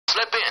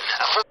Slip in.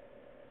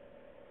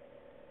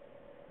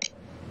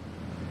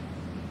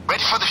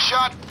 Ready for the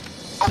shot?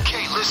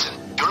 Okay, listen.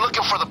 You're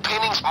looking for the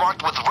paintings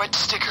marked with red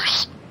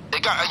stickers. They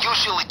got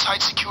unusually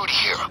tight security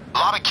here. A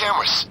lot of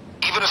cameras.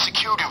 Even a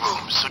security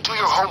room, so do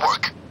your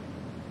homework.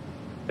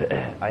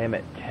 I am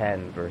at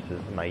 10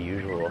 versus my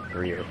usual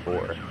 3 or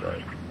 4,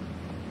 so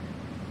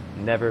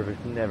never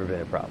been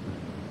a problem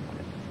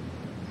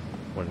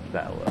when it's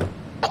that low.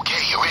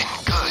 Okay, you're in.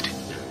 Good.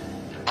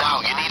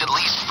 Now you need at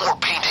least 4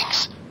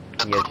 paintings.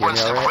 The good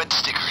ones have red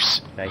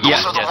stickers.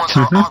 Those are the ones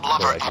our art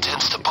lover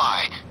intends to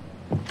buy.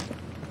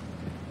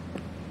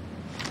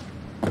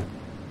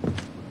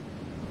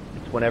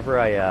 It's whenever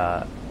I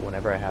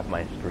have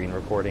my screen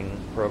recording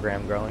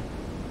program going,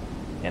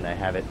 and I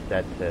have it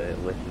set to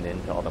listen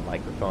into all the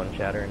microphone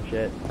chatter and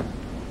shit,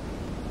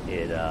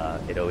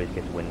 it always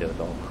gets Windows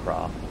all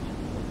crossed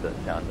with the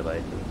sound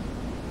devices.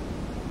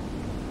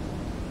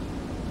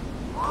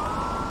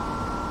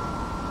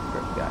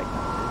 First guy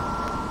coming in.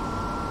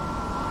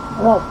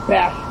 Oh,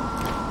 bastard.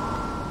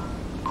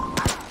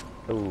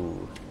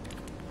 Ooh,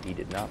 he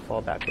did not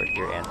fall backward.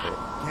 Here, answer it.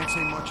 Can't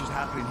say much is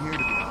happening here, to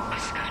be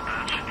honest.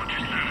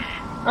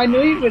 I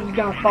knew he was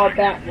gonna fall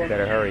backward.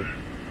 Better hurry.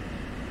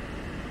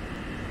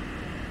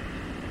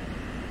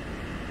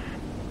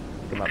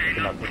 Pick him up, pick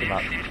him up, pick him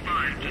up.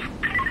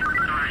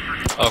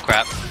 Oh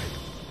crap.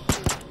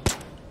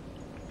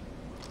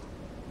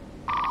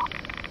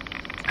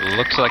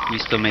 Looks like we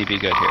still may be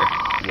good here.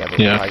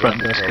 Yeah,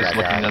 front desk is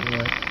looking at me.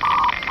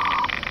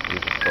 He's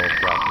just both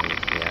dropping these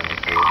pianos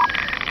too.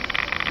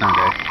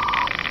 Okay.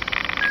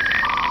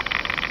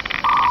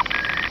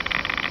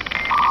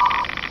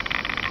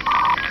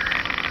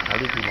 How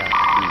did he not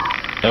see?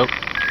 Nope.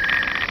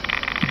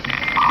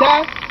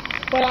 That's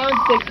what I'm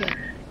thinking.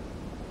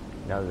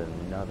 Now there's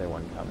another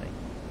one coming.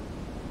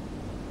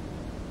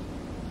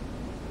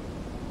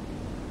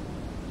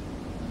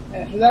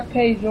 After that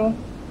Pedro.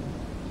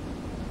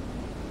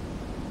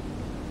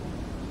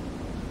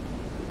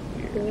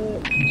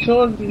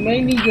 So we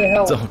may need your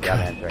help. Oh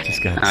god,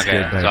 just got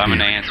scared by so I'm a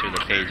gonna bee. answer the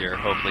pager.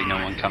 Hopefully no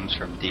one comes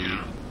from D.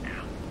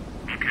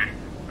 Okay,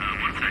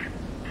 1 second.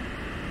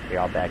 Here,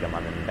 I'll bag him.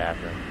 I'm in the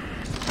bathroom.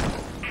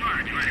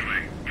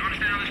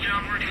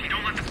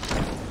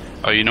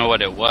 Oh, you know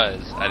what it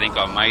was? I think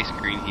on my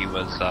screen he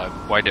was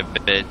quite a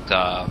bit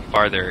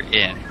farther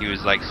in. He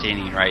was like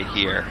standing right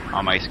here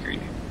on my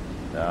screen.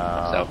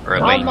 So, or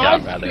On laying my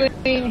down rather.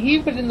 screen, he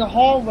was in the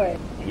hallway.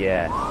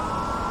 Yeah.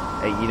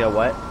 Hey, you know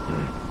what?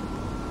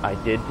 I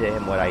did to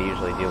him what I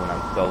usually do when I'm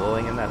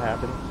soloing and that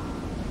happens.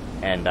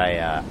 And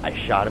I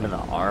shot him in the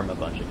arm a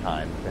bunch of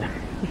times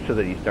so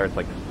that he starts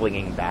like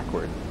swinging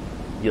backwards.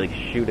 You like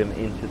shoot him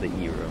into the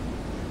E room.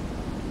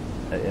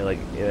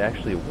 It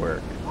actually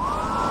works.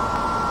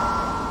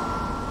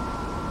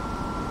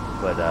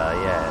 But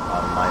yeah,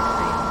 on my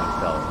screen he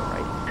fell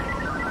right.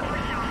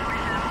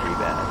 Pretty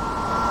bad.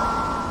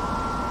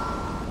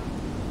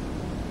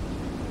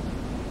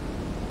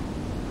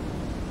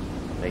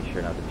 Make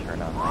sure not to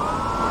turn on my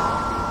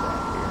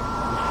feedback here.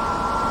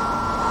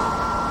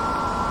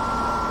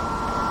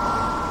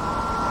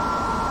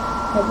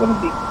 That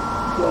wouldn't be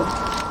good.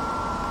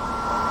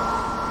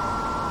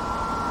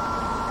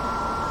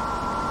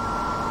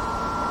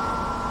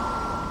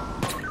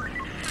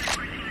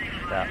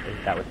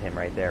 That was him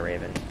right there,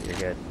 Raven. You're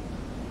good.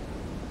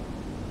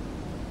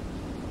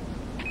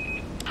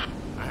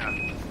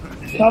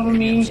 Cover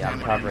me. Yeah,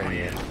 I'm covering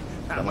you.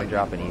 Someone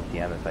drop an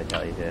ECM if I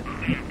tell you to.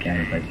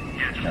 Okay.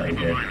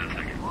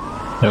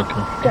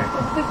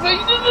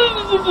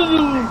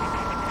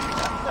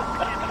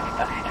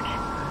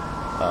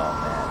 Oh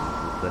man,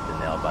 this is such a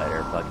nail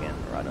biter fucking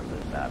run of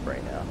this map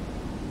right now.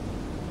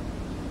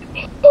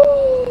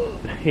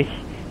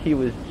 He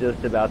was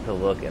just about to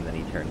look and then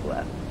he turned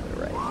left to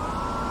the right.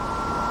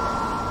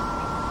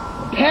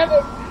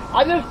 Panic!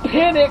 I just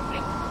panicked!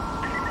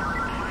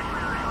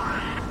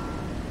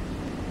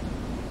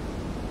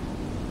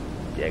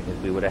 Yeah, because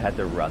we would have had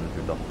to run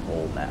through the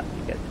whole map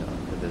to get to him,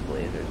 because there's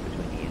lasers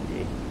between E and D.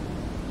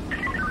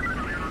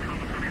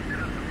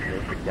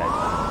 There's the guy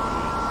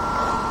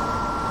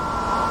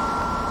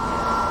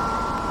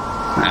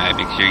Alright,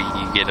 make sure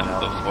you get him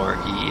before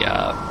he,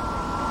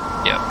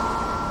 yep.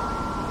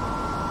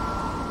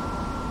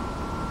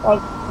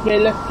 Okay,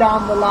 let's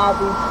down the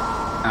lobby.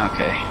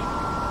 Okay.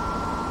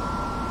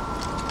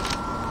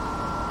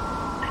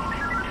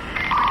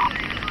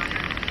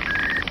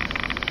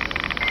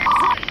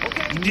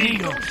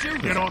 Diego,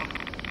 get on.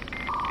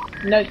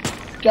 Nice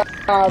job.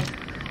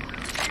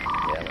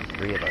 Yeah, when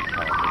 3 of us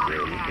come up with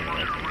you, can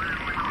listen.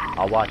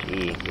 I'll watch E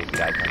in case the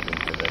guy comes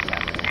into the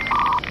camera.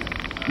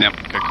 Yep,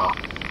 good call.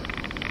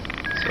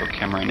 So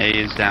Cameron A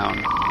is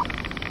down.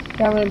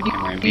 Cameron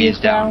B is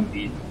down.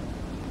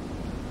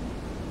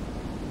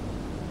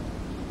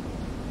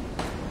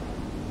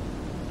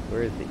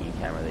 Where is the E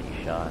camera that you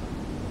shot?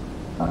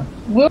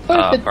 Where's the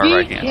far D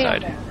right hand camera?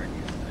 side.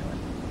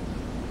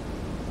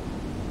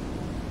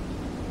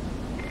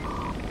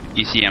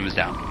 ECM is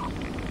down.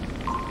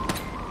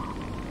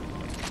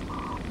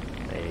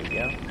 There you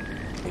go.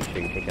 Make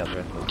sure you take out the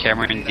rest of the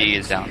Cameron D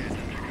is down.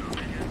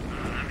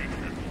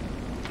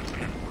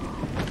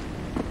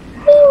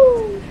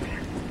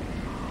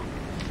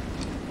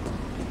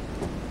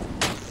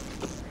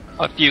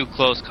 few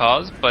close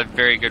calls, but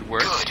very good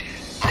work. Good.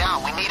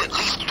 Now we need at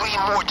least 3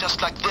 more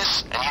just like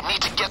this, and you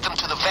need to get them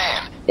to the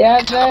van. Yeah,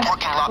 Into the man.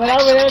 parking lot When I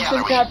next to went the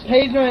into gallery. that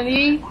Pedro and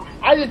E,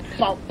 I just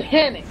felt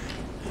panic.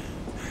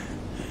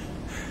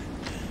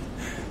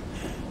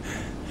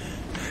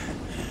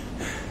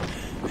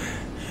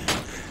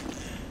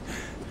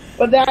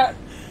 But that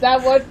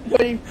was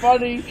pretty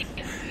funny.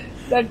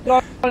 That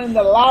guy in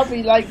the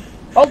lobby, like,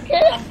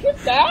 okay, I'll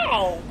get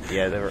down.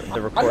 Yeah,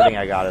 the recording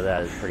I got of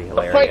that is pretty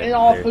hilarious. Fighting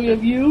all There's 3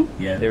 of you.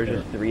 Yeah, There was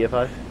just 3 of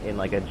us in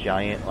like a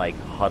giant like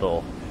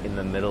huddle in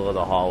the middle of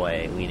the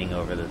hallway, leaning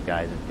over this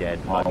guy's dead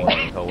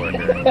fucking coworker.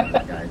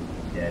 This guy's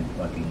dead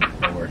fucking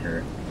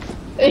coworker.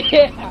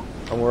 Yeah.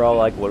 And we're all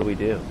like, what do we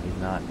do?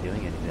 He's not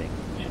doing anything.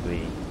 Should we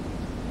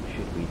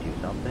do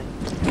something?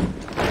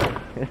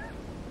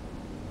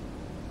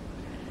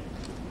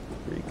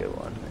 Pretty good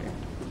one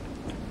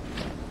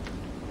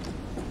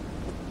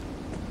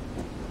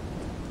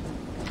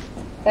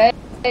there.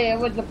 Hey, it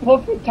was the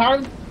perfect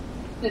time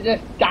to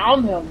just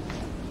down him.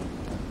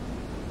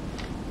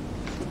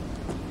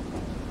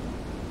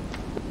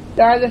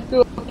 Alright, let's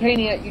do a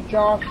painting at you,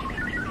 Josh.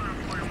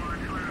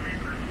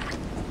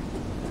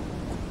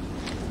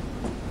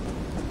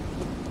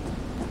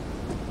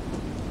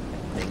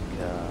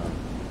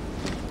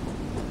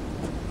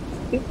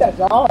 I think that's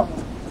all of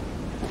them.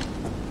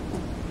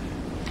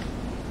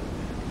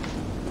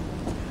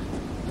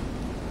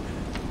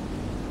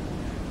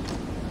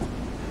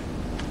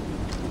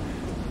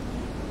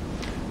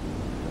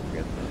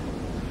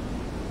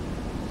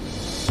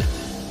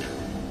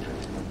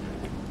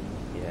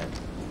 Yeah.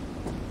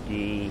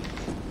 D,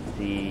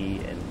 C,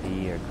 and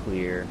B are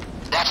clear.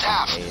 That's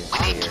half. A is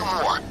We need 2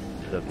 clear. more.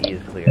 So B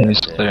is clear.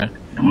 It's that's it. clear.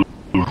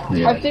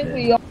 Yeah, I think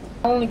we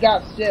only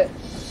got 6.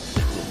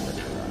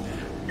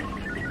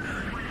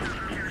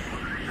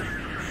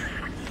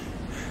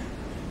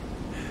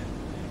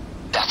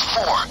 That's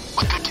 4.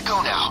 We're good to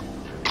go now.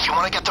 If you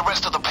want to get the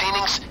rest of the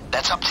paintings,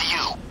 that's up to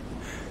you.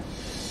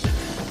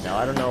 Now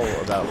I don't know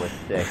about with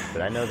 6,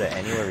 but I know that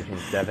anywhere between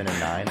 7 and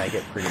 9, I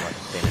get pretty much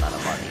the same amount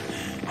of money.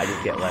 I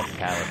just get less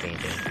talent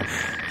painting.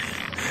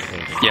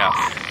 Yeah.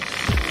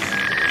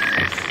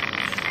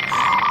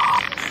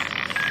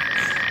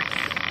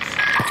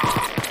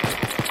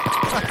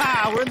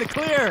 Haha, we're in the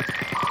clear.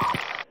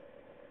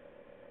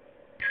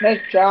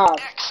 Nice job.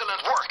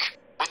 Excellent work.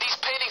 With these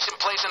paintings in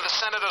place in the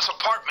senator's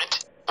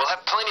apartment, we'll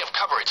have plenty of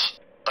coverage.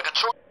 Like a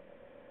choice.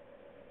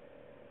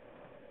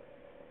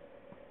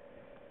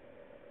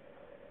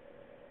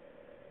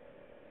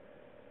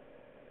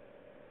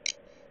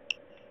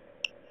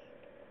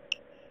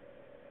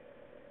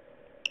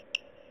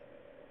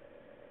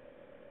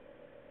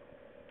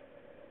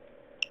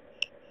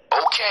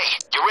 Okay,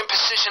 you're in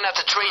position at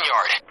the train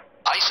yard.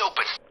 Eyes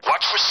open.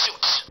 Watch for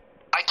suits.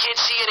 I can't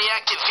see any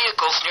active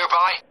vehicles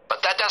nearby,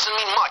 but that doesn't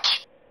mean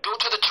much. Go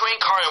to the train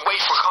car and wait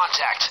for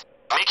contact.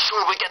 Make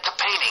sure we get the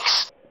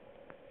paintings.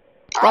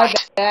 My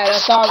bad, I this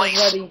is thought the I was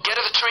place. ready. Get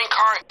to the train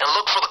car and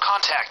look for the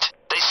contact.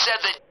 They said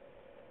that...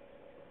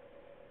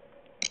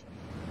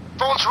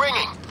 Phone's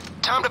ringing.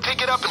 Time to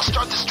pick it up and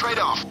start this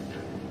trade-off.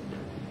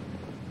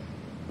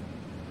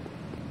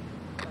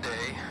 Good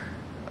day.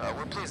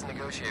 We're pleased to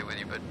negotiate with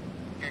you, but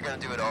you're gonna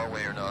do it our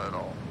way or not at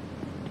all.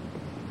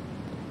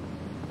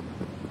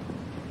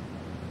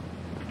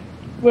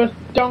 Where's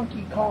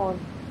Donkey Kong?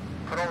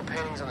 Put all the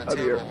paintings on the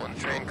table on the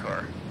train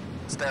car.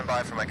 Stand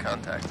by for my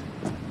contact.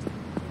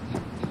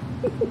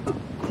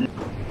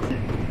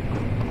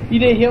 You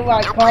didn't hear what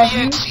I They're called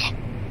pretty you? antsy.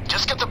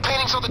 Just get the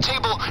paintings on the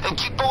table and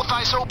keep both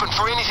eyes open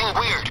for anything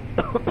weird.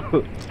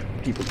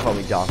 People call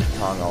me Donkey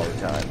Kong all the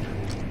time.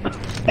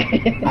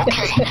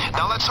 Okay,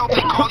 now let's hope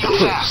they call you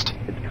fast.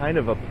 It's kind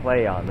of a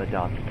play on the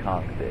Donkey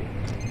Kong thing.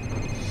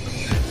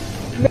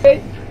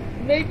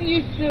 Maybe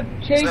you should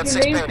change that's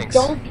your 6 name to paintings.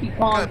 Donkey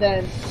Kong Good.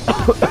 then.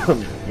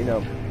 You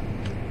know,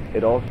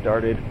 it all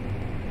started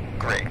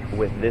Great.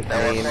 with this Now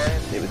our name.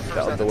 client It was prefers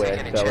spelled not the to way take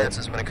I any spell it.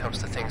 chances when it comes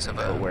to things of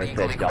a But where it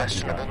legally said Donkey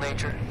questionable Kong.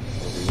 nature.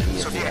 Over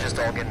So if you could just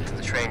all get into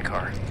the train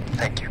car.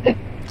 Thank you.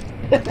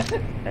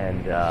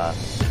 And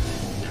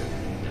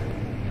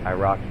I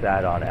rocked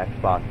that on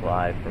Xbox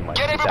Live from like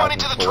Get everybody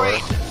to the 2004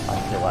 train.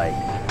 until like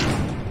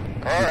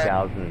Alright.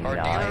 Our dealer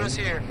 2009, is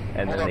here.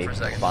 and Hold then on they for a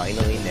second.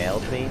 finally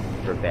nailed me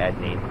for bad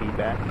name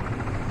feedback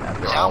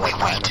after Now all we that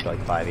time, wait. for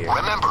like 5 years.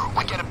 Remember,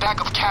 we get a bag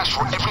of cash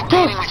for every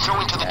painting we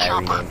throw into the I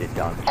chopper. renamed it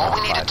Donkey All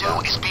Kong we need to do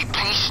 5000. is be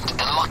patient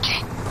and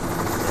lucky.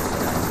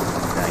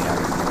 Then I got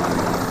rid of the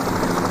 5000.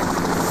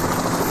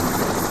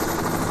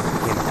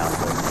 Became a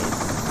household name.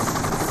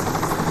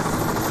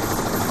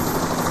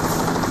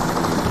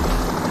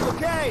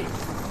 Okay,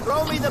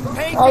 throw me the Oh,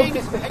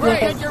 paintings and great.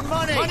 get your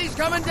money. Money's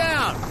coming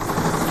down.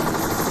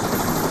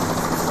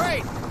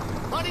 Great,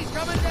 money's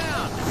coming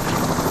down.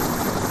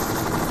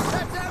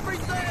 That's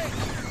everything.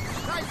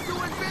 Nice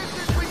doing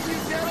business with you,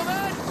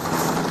 gentlemen.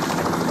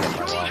 Get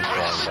my line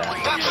going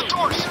back. That's the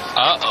doors.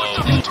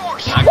 Uh-oh. The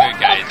doors. Not good,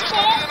 guys. There's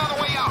gonna be another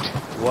way out.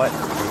 What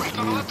did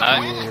you do?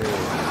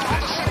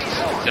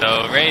 So,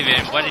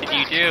 Raven, what did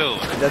you do?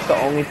 That's the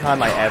only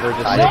time I ever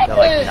decided to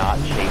like not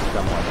chase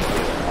someone.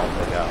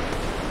 also go?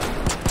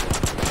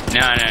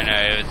 No,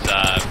 it was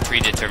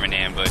predetermined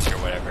ambush or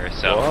whatever.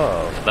 So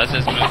Whoa. let's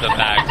just move the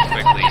bags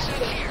quickly.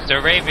 So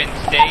Raven,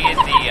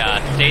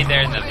 stay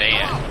there in the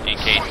van in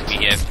case we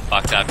get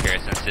fucked up here,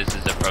 since this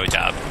is a pro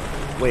job.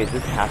 Wait,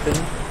 this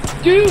happened?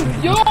 Dude,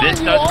 This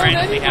does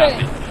randomly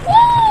happen.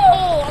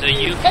 Whoa! So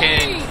you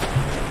can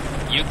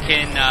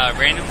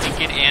randomly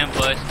get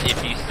ambushed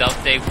if you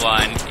stealth day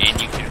 1, and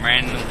you can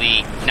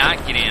randomly not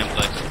get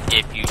ambushed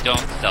if you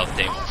don't stealth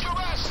day 1.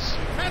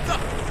 Hands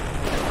up!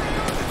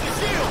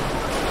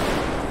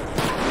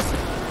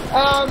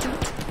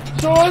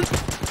 George,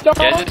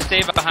 Just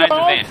stay behind the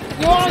van.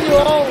 You're on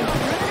your own.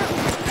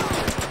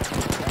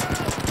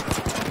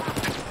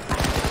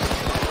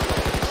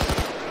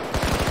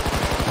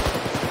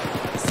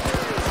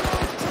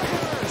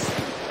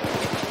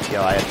 Yo,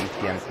 I have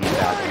ECMCs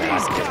out and I'm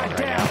getting one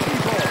right now.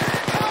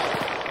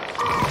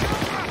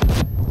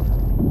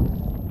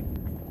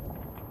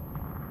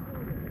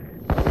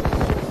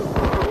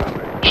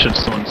 Should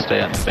someone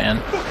stay on the van?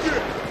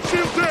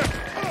 Shield dead!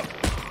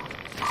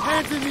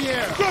 Hands in the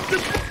air! Drop the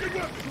fucking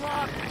weapon!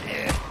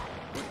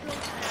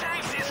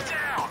 James is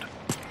down!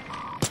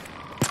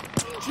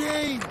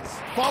 James,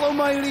 follow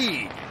my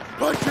lead.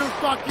 Put your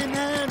fucking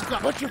hands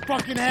up! Put your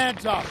fucking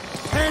hands up!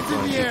 Hands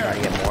in the air!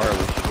 Trying to get more, or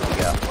should we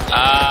go?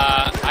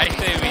 I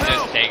say we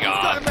just take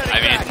off. I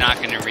mean, it's not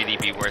going to really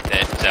be worth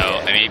it. So,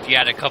 I mean, if you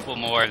had a couple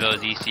more of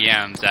those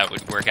ECMs, that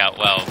would work out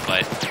well,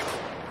 but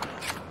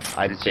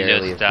I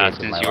barely since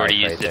you already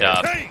used it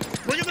up. Hey,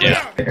 bring it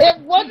Yeah. It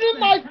wasn't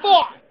my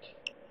fault.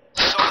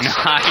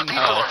 I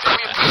know.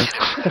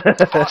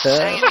 Boss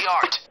stay in the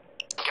yard.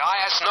 Guy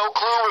has no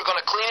clue we're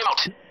gonna clean him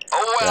out.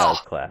 Oh That well.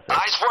 was classic.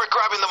 Nice work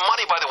grabbing the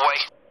money, by the way.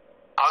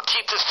 I'll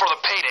keep this for the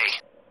payday.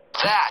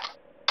 That,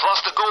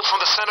 plus the gold from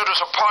the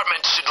senator's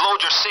apartment, should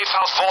load your safe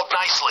house vault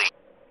nicely.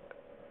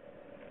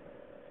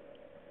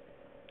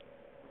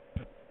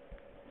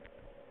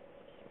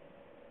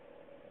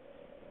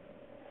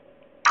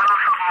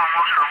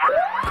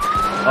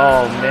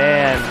 Oh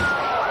man,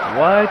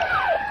 what?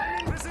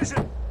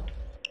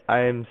 I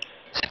am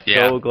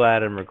so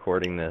glad I'm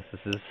recording this.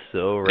 This is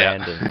so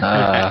random.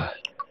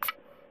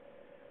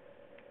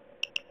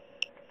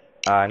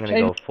 I'm gonna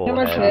go full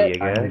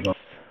heavy, I guess.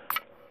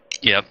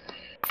 Yep.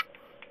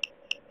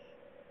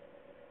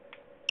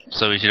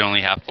 So we should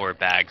only have 4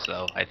 bags,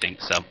 though. I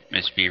think so.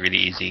 It should be really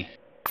easy.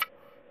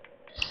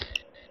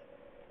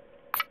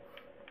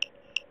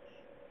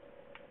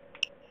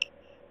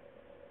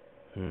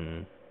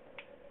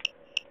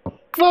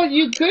 Well,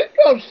 you could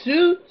go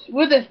suits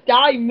with us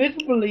die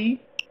miserably.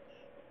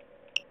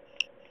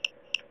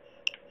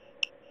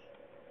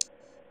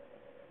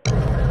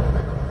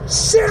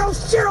 Shit, oh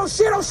shit, oh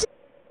shit, oh shit!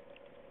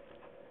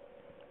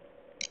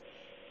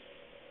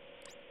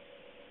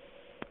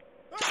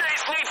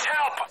 James needs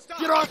help!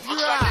 Get off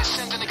your ass!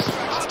 Send an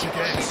express to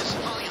the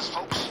civilians,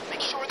 folks.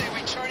 Make sure they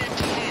return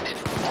empty-handed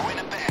or in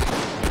a bag.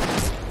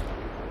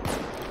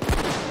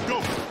 Go!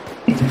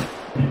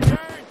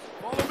 James,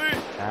 follow me!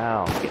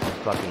 Ow, I'm getting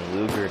fucking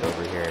lugered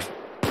over here.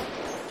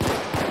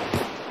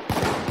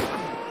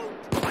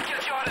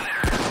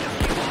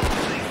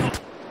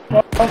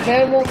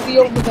 Okay, won't be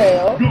over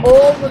there.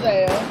 Over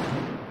there. I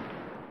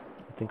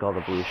think all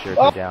the blue shirts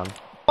are down.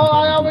 Oh,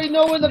 I already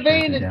know where the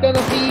van is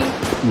gonna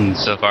be.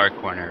 So far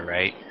corner,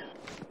 right?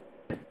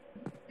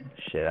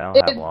 Shit, I don't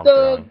It's have long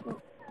throwing.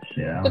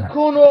 the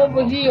corner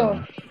over here.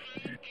 Alright,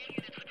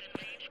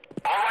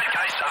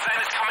 guys, a van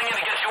is coming in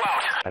to get you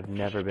out. I've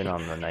never been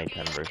on the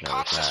nighttime version of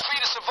Cops this map.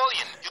 mistreat a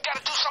civilian. You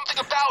gotta do something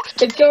about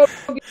it. It's gonna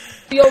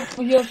be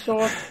over here,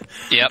 Short.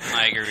 Yep,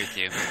 I agree with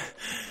you.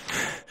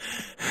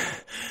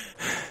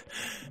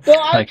 So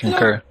I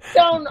concur.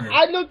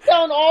 I looked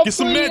down all Get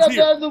some 3 meds of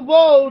here. the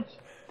roads,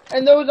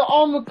 and there was an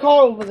armored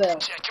car over there.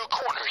 Check your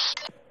corners.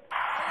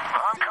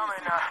 I'm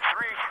coming,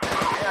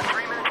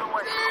 3 minutes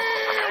away.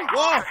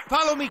 Whoa,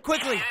 follow me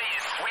quickly!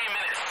 3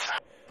 minutes.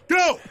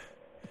 Go!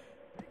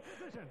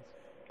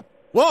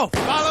 Whoa,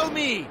 follow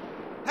me!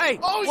 Hey,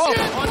 whoa, shit.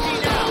 on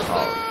me now! Oh,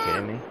 are you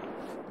kidding me?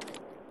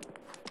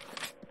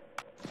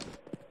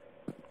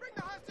 Bring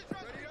the hostage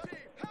rescue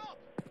team! Help!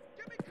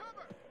 Give me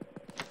cover!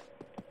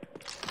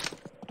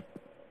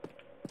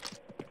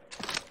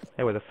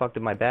 Hey, where the fuck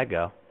did my bag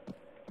go?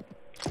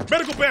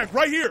 Medical bag,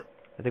 right here!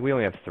 I think we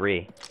only have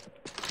 3.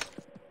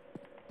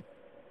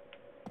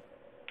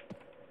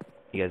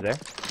 You guys there?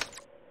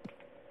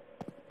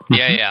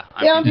 Yeah. Yeah,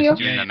 I'm I'm here.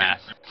 just doing the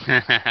math.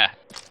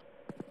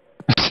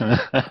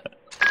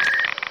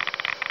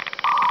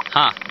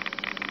 Huh.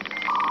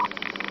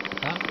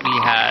 Thought we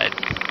had...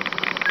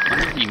 I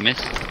wonder if we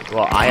missed...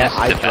 Well, I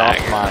the dropped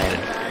bag. mine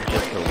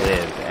just to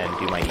live and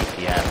do my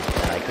ECM,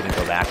 and I couldn't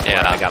go back for it.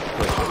 Yeah. I got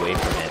pushed away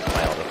from it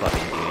by all the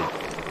fucking dudes.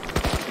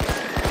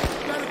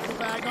 Medical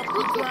bag up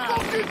the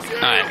ground!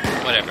 Alright,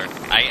 whatever.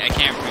 I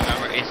can't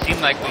remember. It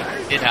seemed like we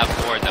did have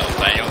 4 though,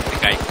 but I don't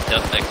think I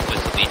just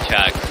explicitly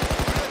checked.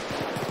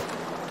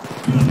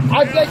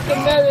 I'd like the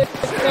medic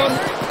from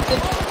the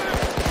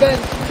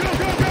fence. Go,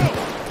 go, go!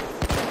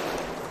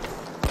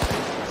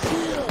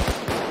 Shield!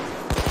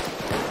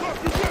 Drop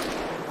your weapon!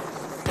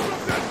 Drop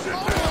that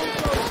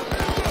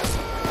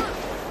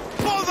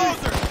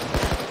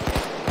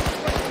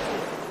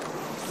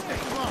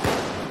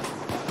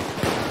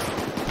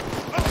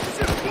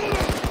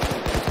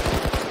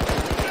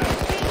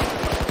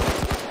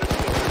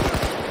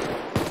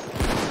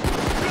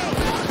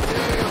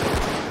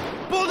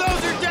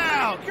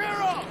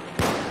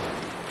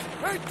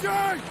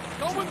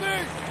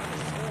me!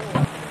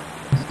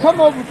 Come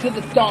over to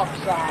the dark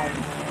side.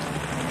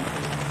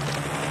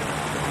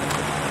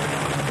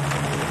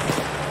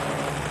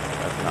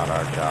 That's not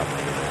our job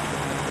either.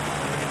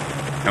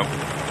 Nope.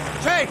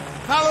 Jake,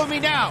 follow me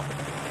now!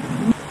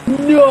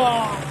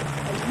 No!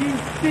 You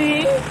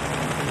see?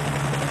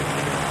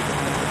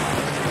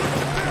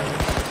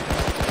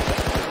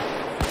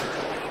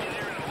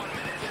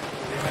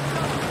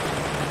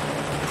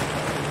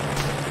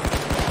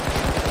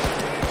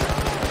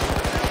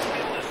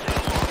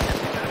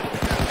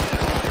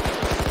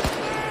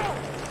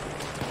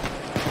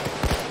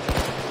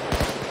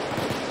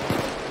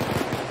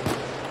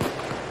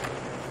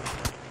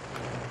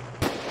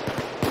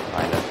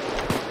 Behind us.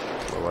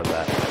 Where was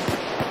that?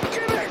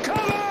 Give me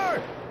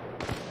cover!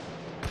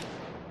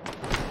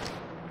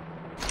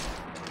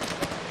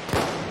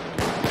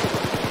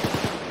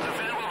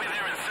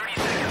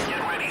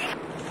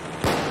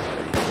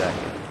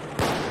 Seconds.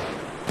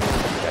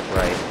 Check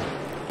right.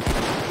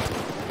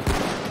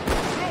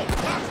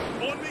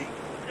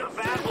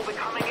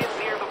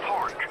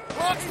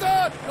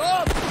 Rockstar,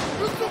 up!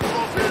 Use the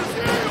fucking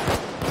shield!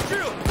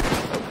 Shield!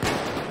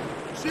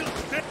 Shield!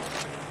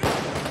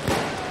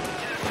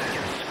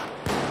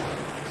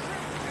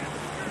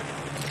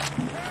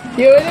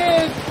 Here it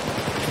is!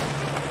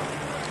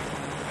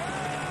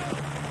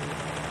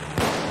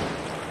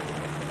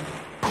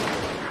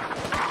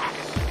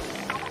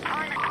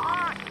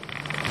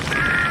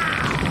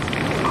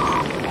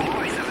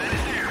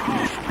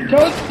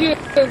 Told you it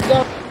was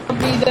gonna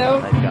be there.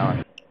 Nice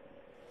going.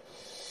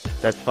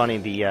 That's funny,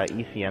 the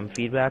ECM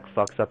feedback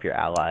fucks up your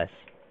allies.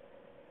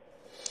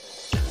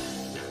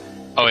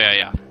 Oh yeah,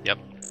 yeah, yep.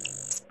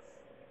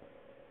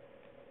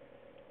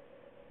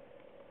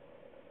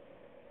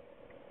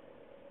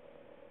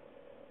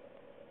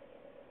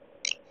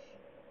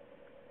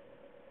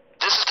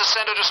 This is the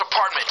senator's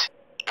apartment.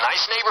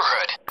 Nice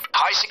neighborhood.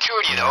 High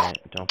security, though.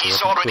 Alright, don't be He's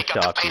looking already quick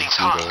got the talk, these paintings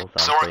hung, beagles,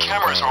 so I'm our saying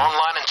cameras that. are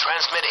online and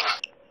transmitting.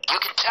 You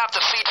can tap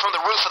the feed from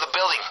the roof of the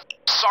building.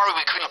 Sorry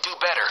we couldn't do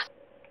better.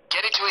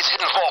 Get into his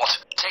hidden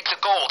vault, take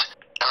the gold,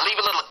 and leave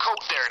a little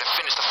coke there to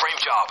finish the frame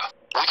job.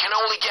 We can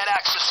only get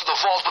access to the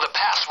vault with a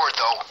password,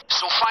 though,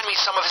 so find me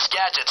some of his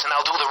gadgets and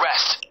I'll do the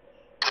rest.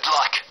 Good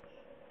luck.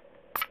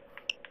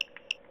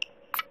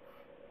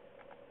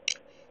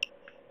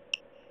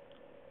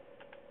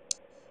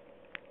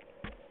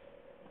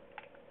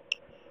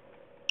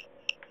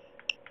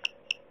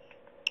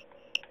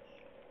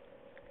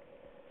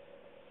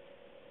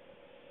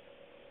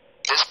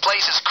 This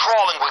place is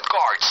crawling with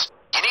guards.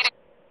 You need to...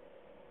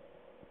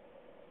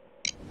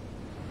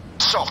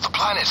 So, the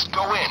plan is,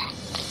 go in.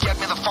 Get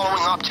me the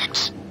following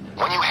objects.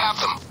 When you have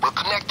them, we'll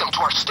connect them to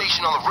our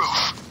station on the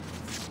roof.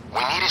 We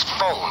need his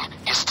phone,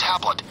 his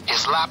tablet,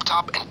 his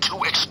laptop, and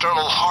 2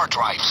 external hard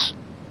drives.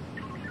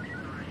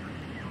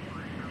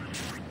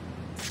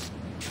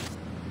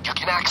 You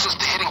can access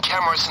the hidden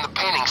cameras in the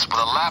paintings with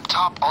a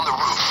laptop on the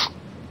roof.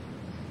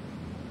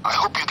 I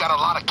hope you got a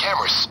lot of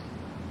cameras.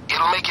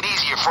 It'll make it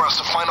easier for us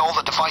to find all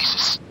the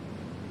devices.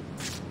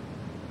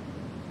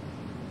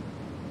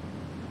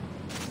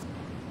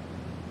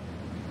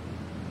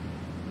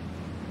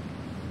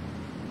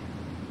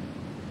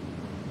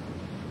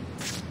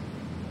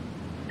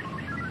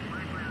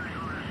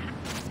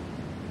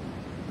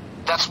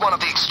 That's one of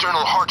the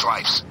external hard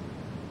drives.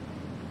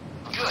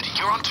 Good,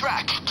 you're on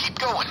track. Keep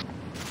going.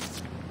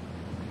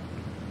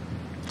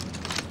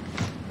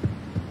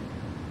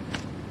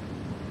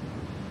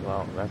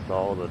 Well, that's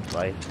all the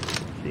devices you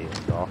can see.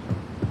 It's awesome.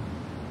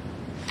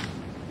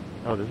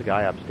 Oh, there's a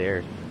guy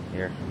upstairs.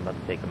 Here, I'm about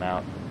to take him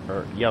out.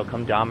 Or, yo,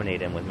 come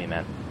dominate him with me,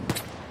 man.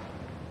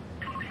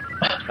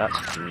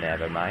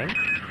 Never mind.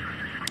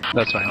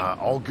 That's fine.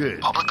 All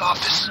good. Public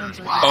office.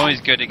 Wow. Always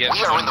good to get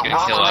We are one in the good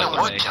wrong kill line out of of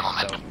the work, way.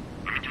 gentlemen. So.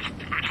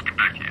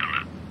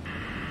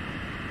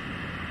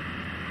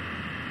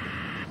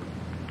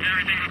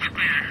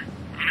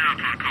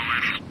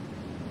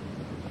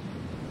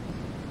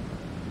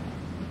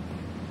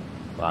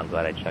 Well, I'm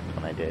glad I checked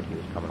when I did. He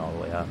was coming all the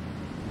way up.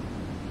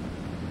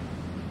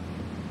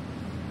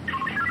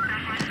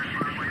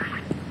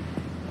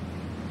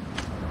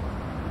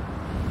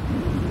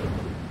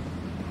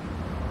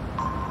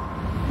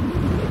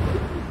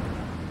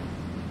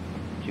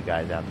 Two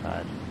guys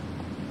outside.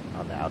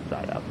 On the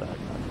outside, not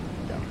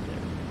downstairs.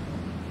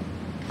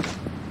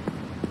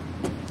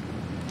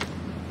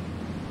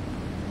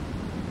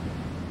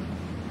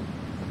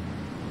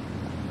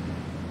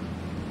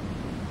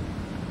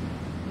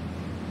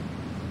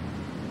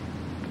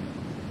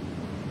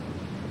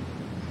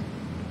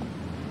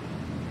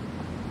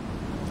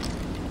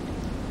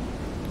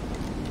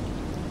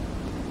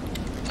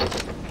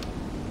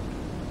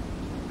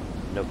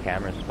 No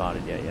cameras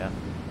spotted yet, yeah?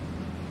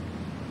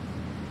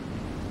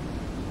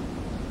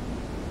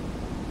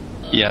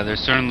 Yeah, there's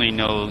certainly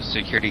no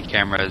security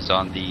cameras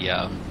on the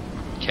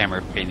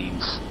camera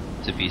paintings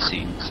to be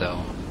seen,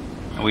 so...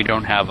 And we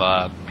don't have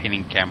a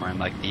painting camera in,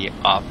 like, the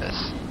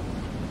office.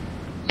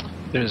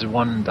 There's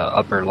one in the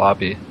upper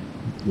lobby.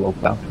 Low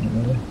balcony,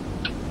 maybe.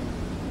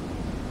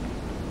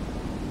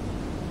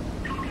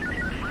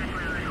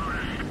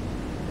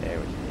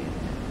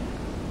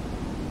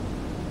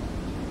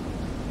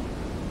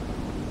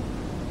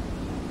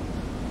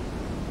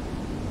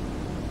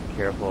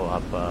 careful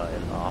up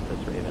in the office,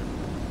 Raven.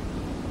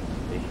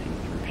 They see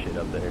through shit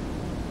up there.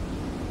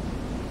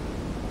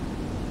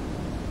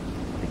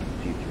 They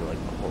can see through like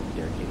the whole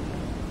staircase.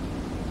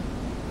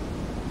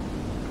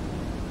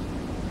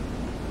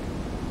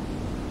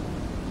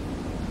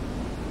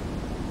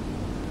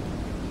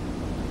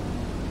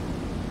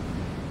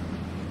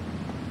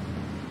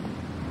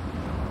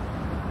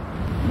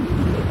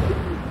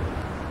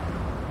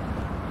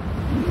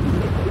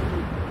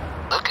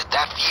 Look at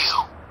that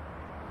view.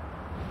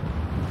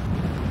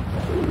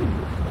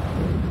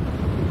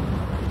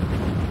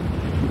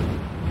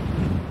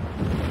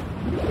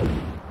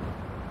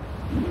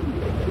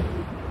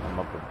 I'm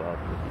up above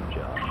with you,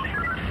 Josh.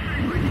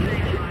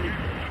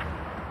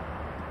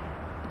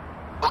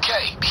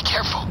 Okay, be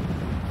careful.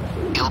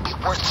 It'll be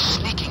worth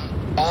sneaking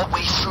all the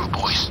way through,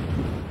 boys.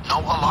 No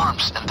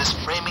alarms, and this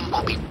framing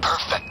will be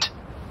perfect.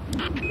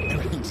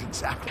 Everything's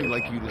exactly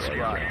like you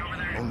described,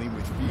 only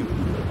with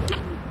feeling.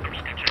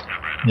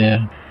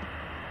 Yeah.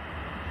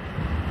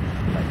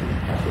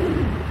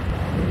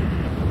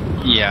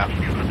 Yeah.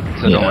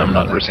 So Yeah, don't worry I'm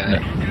about not risking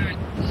it.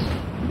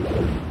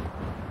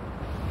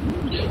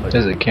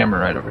 There's a camera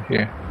right over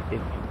here.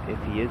 If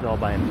he is all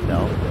by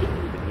himself,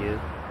 which he is,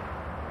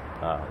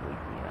 we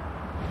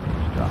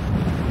just drop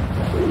him.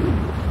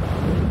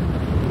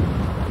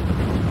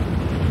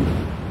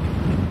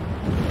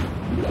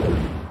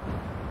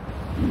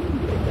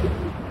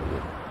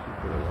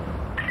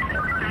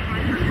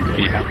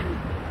 Yeah.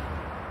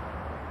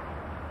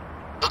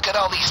 Look at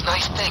all these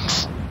nice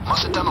things.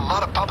 Must have done a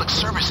lot of public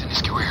service in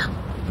his career.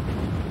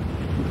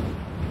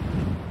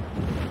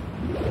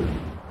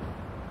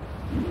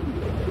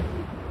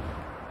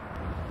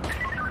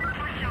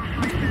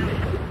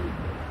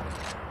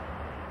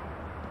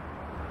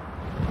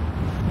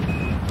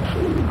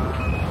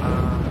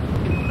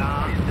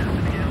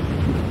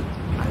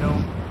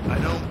 I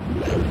don't.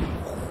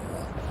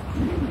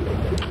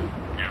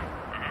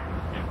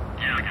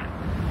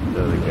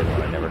 So the good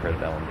one, I never heard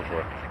that one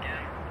before.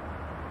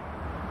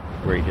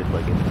 Where he just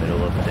like in the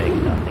middle of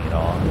saying nothing at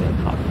all and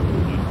then talks to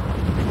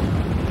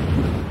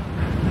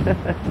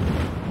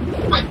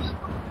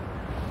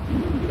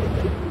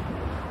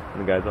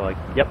And the guys are like,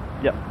 yep,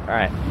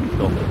 alright,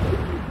 cool.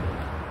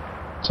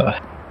 So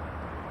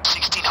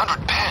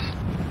 1600 pen.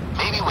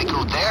 Maybe we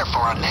go there for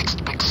our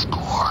next big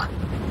score.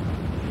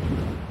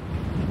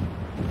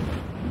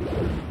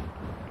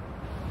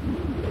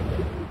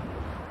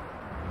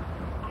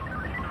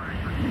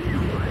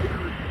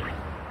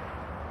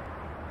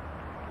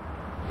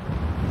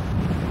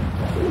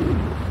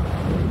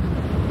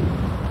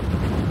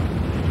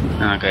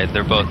 Okay,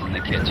 they're both in the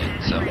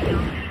kitchen, so.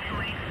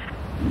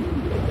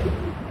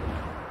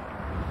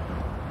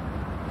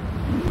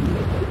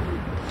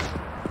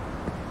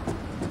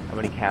 How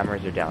many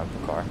cameras are down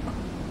so far?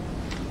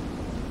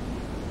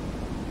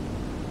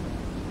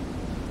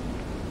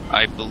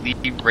 I believe,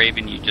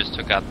 Raven, you just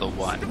took out the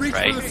one, Reach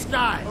right? for the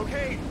sky.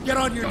 Okay. Get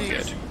on your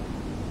knees.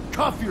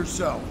 Cuff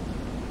yourself.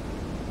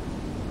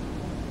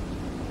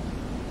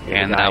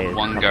 And The guy that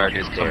one coming guard up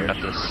is the coming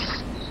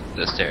stairs. up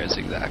the stairs,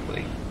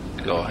 exactly.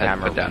 Go ahead,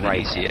 Camera put down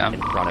right an ECM.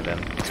 in front of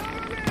him.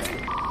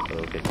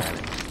 So good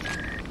timing.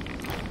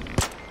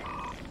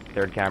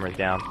 Third camera's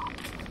down.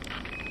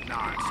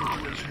 Nah,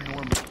 situation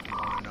normal. You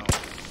wanna know?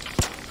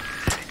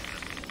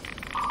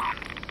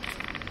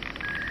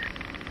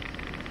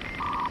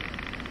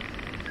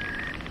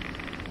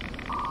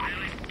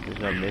 There's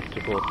no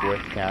mystical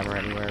fourth camera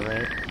anywhere,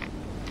 right?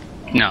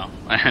 No,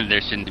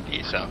 there shouldn't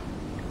be, so.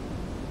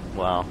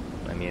 Well,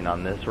 I mean,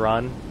 on this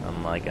run,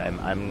 I'm like, I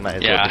might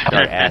as well Yeah. just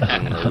start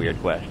asking the weird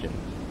questions.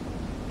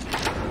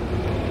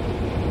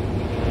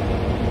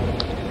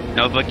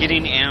 No, but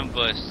getting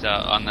ambushed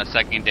on the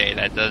second day,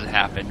 that does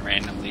happen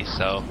randomly,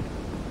 so.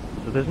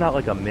 So there's not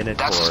like a Minotaur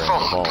That's in the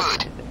phone, vault. or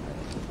good. anything,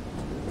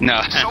 right?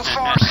 No. So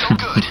far, so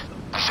good.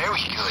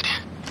 Very good.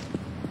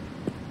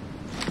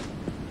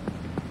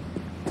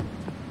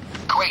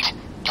 Great.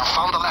 You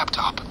found the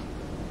laptop.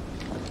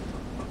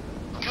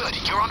 Good.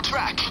 You're on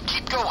track.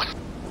 Keep going.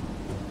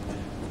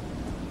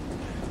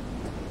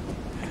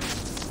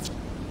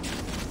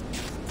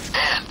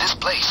 And this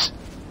place.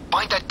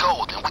 Find that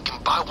gold and we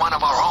can buy one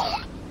of our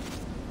own.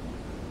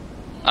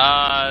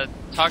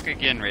 Talk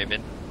again,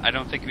 Raven. I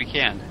don't think we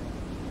can.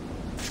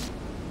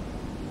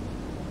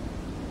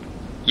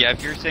 Yeah,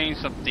 if you're saying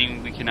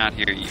something, we cannot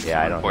hear you.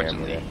 Yeah, I don't hear him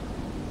unfortunately. either.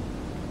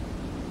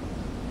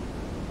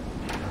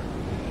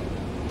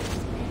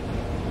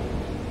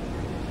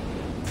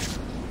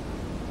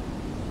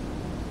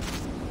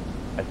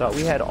 I thought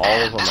we had all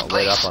of them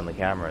lit up on the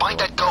camera. Find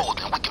that gold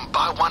and we can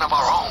buy one of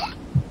our own.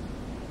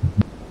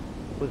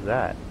 What was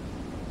that?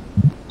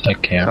 a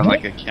camera. Sounds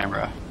like a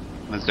camera.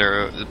 Was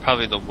there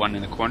probably the one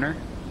in the corner?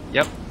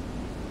 Yep.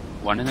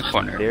 One in the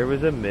corner. There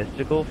was a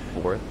mystical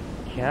fourth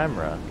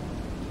camera.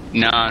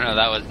 No,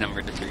 that was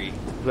number 3.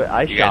 But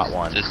I You shot guys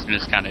one. just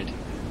miscounted.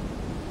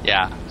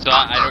 Yeah, so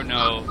I don't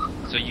know.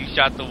 So you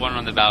shot the one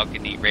on the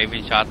balcony,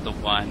 Raven shot the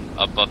one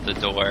above the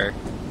door,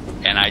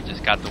 and I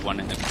just got the one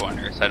in the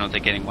corner, so I don't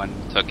think anyone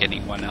took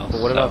anyone else.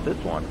 But what so. about this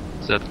one?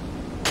 So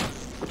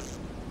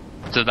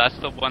So that's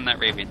the one that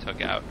Raven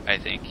took out, I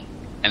think.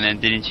 And then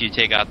didn't you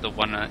take out the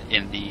one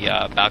in the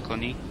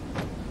balcony?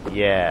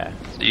 Yeah.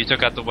 So you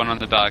took out the one on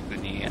the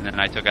balcony, and then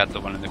I took out the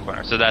one in the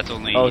corner. So that's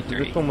only Oh, so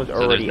 3. this one was So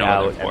there's already no other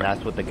out, and 4.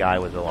 that's what the guy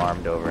was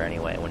alarmed over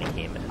anyway when he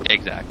came in.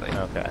 Exactly.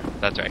 Okay.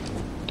 That's right.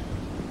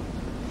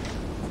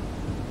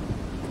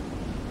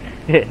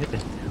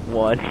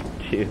 1,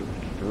 2,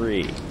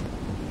 3.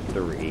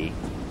 3.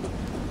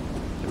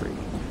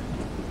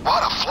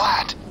 What a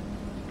flat!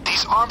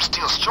 These arms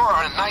deals sure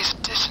are a nice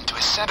addition to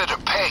his senator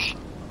pay.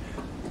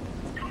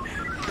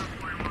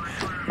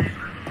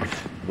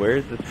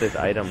 Where's this 5th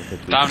item? Cause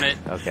we Found it.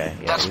 Okay,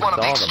 yeah. That's we one of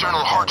the saw them external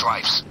on hard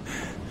camera. drives.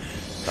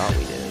 Thought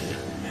we did.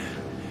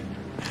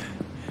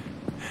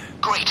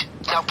 Great.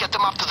 Now get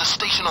them up to the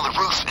station on the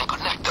roof and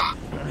connect them.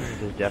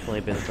 There's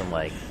definitely been some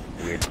like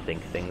weird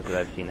sync things that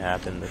I've seen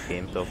happen in this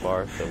game so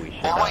far, so we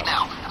should All right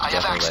now, I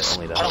have definitely access.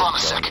 let only the Hold on a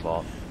host go in the second.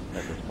 vault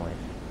at this point.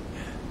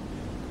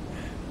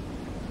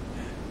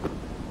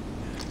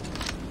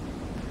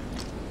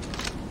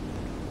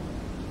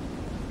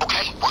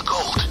 Okay, we're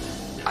gold.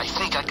 I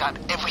think I got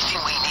everything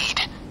we need.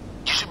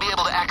 You should be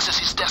able to access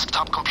his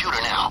desktop computer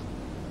now.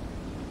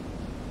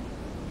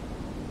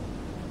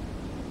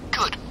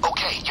 Good.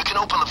 Okay, you can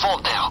open the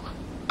vault now.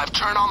 I've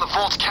turned on the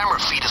vault's camera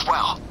feed as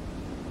well.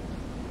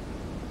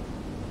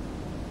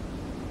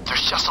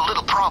 There's just a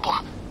little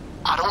problem.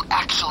 I don't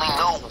actually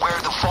know where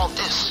the vault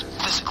is,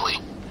 physically.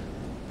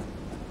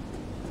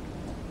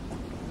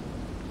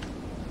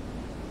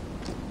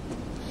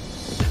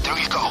 There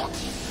you go.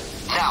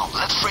 Now,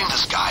 let's frame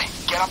this guy.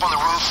 Get up on the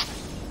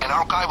roof, and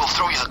our guy will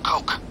throw you the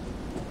coke.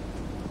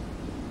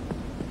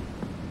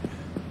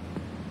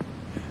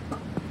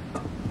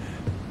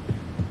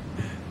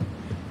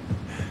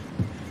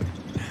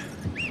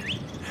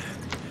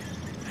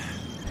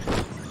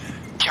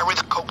 Carry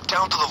the coke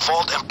down to the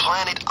vault and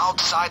plant it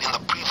outside in the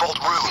pre-vault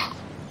room.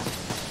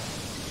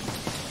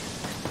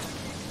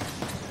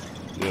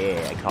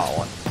 Yeah, I caught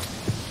one.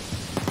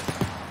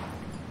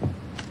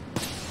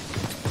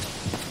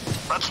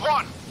 That's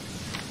 1.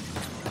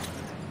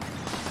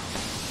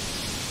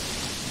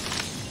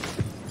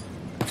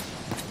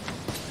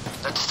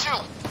 That's 2.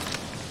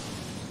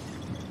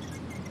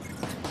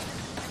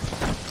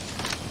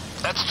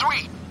 That's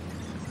 3.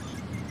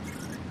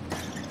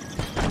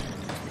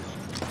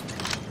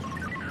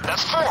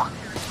 That's 4.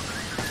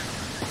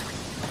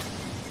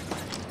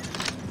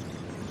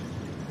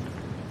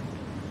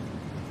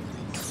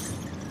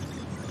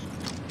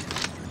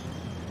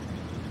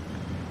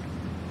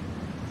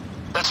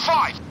 That's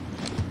 5.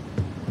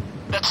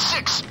 That's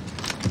 6.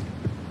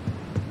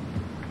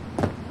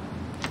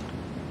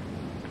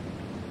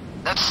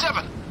 That's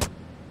 7.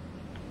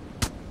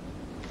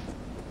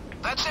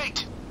 That's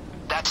 8.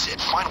 That's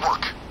it. Fine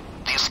work.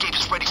 The escape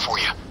is ready for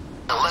you.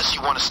 Unless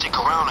you want to stick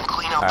around and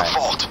clean out the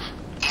vault.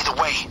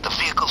 Either way, the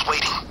vehicle's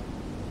waiting.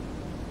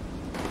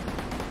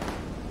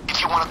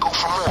 If you want to go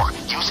for more,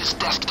 use his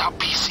desktop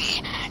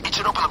PC. It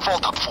should open the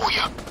vault up for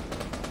you.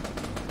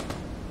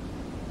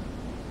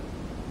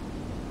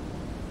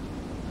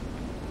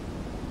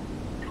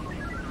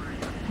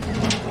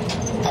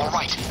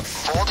 Alright,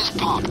 vault is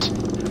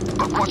popped.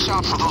 But watch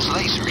out for those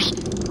lasers.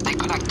 They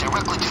connect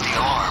directly to the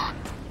alarm.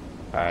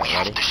 Alright, We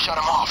have ready? to shut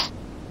him off.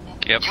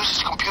 Yep. Use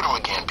his computer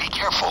again. Be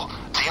careful.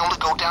 They only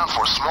go down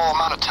for a small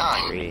amount of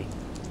time. 3,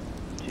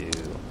 2,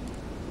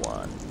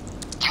 1.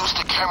 Use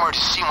the camera to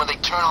see when they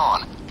turn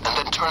on, and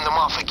then turn them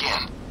off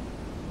again.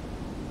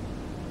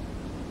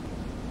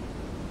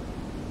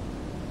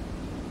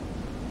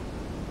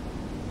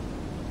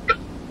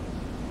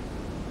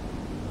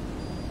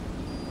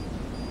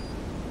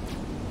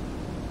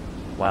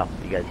 Wow,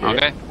 you guys did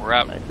Okay, it? we're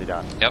out. Nicely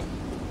done. Yep.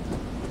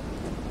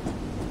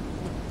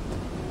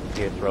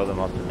 Here, throw them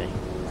up to me.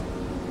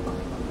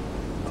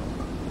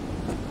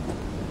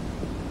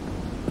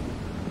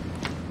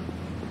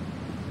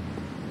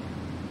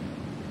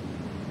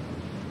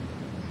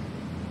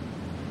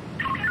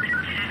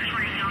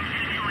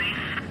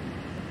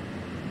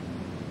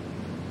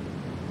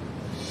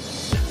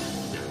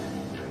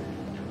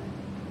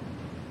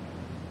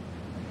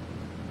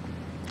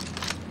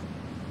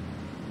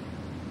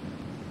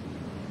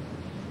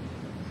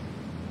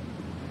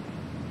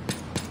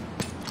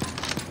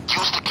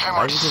 Use the Why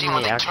camera is to it see giving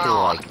when me they actual, turn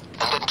on, like,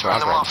 and then turn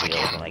them progress off wheels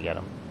again. when I get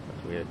them?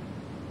 That's weird.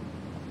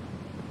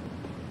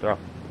 Throw.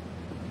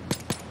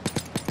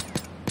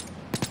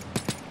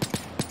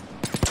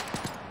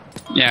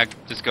 Yeah,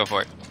 just go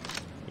for it.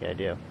 Yeah, I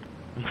do.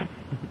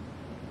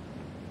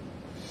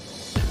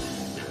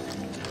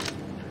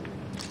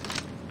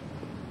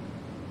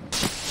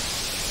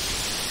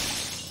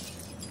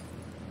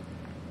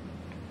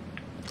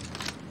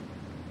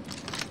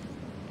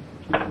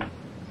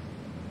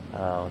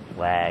 Oh, it's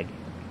lag.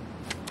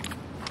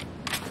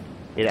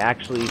 It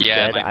actually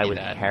Yeah, it said might I be was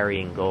that.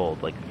 carrying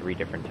gold like 3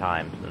 different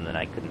times, and then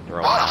I couldn't throw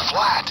them What a out.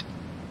 flat!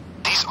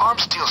 These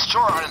arms deals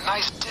sure are a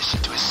nice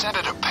addition to his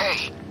senator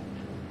pay.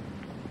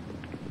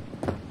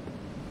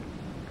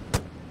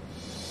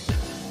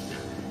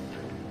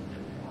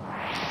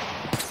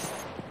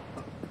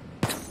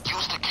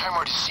 Use the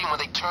camera to see when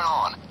they turn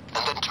on,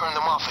 and then turn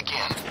them off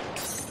again.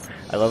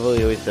 I love how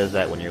he always says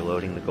that when you're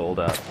loading the gold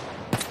up.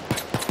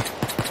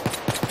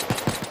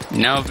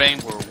 No, Vane,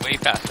 we're way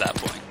past that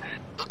point.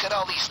 Look at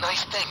all these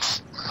nice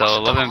things. So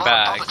 11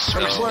 bags, so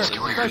Nice work,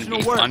 we're going to professional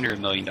be work. under $1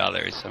 million,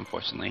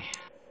 unfortunately.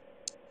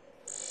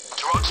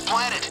 Drugs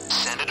planted,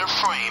 senator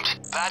framed.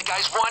 Bad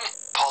guys 1,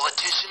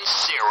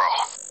 politicians 0.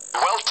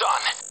 Well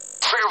done.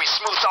 Very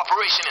smooth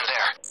operation in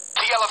there.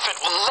 The elephant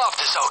will love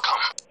this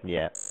outcome.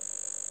 Yeah.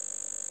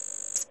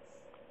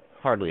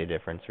 Hardly a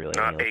difference, really,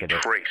 when Not you look a at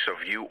it. trace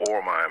of you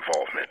or my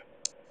involvement.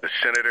 The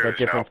senator That is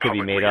now difference could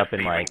be made publicly up a in,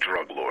 thieving like,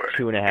 drug lord. 2.5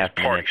 His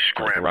party's minutes, like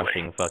scrambling.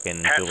 rushing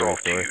fucking Hats jewelry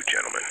off to store. you,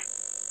 gentlemen.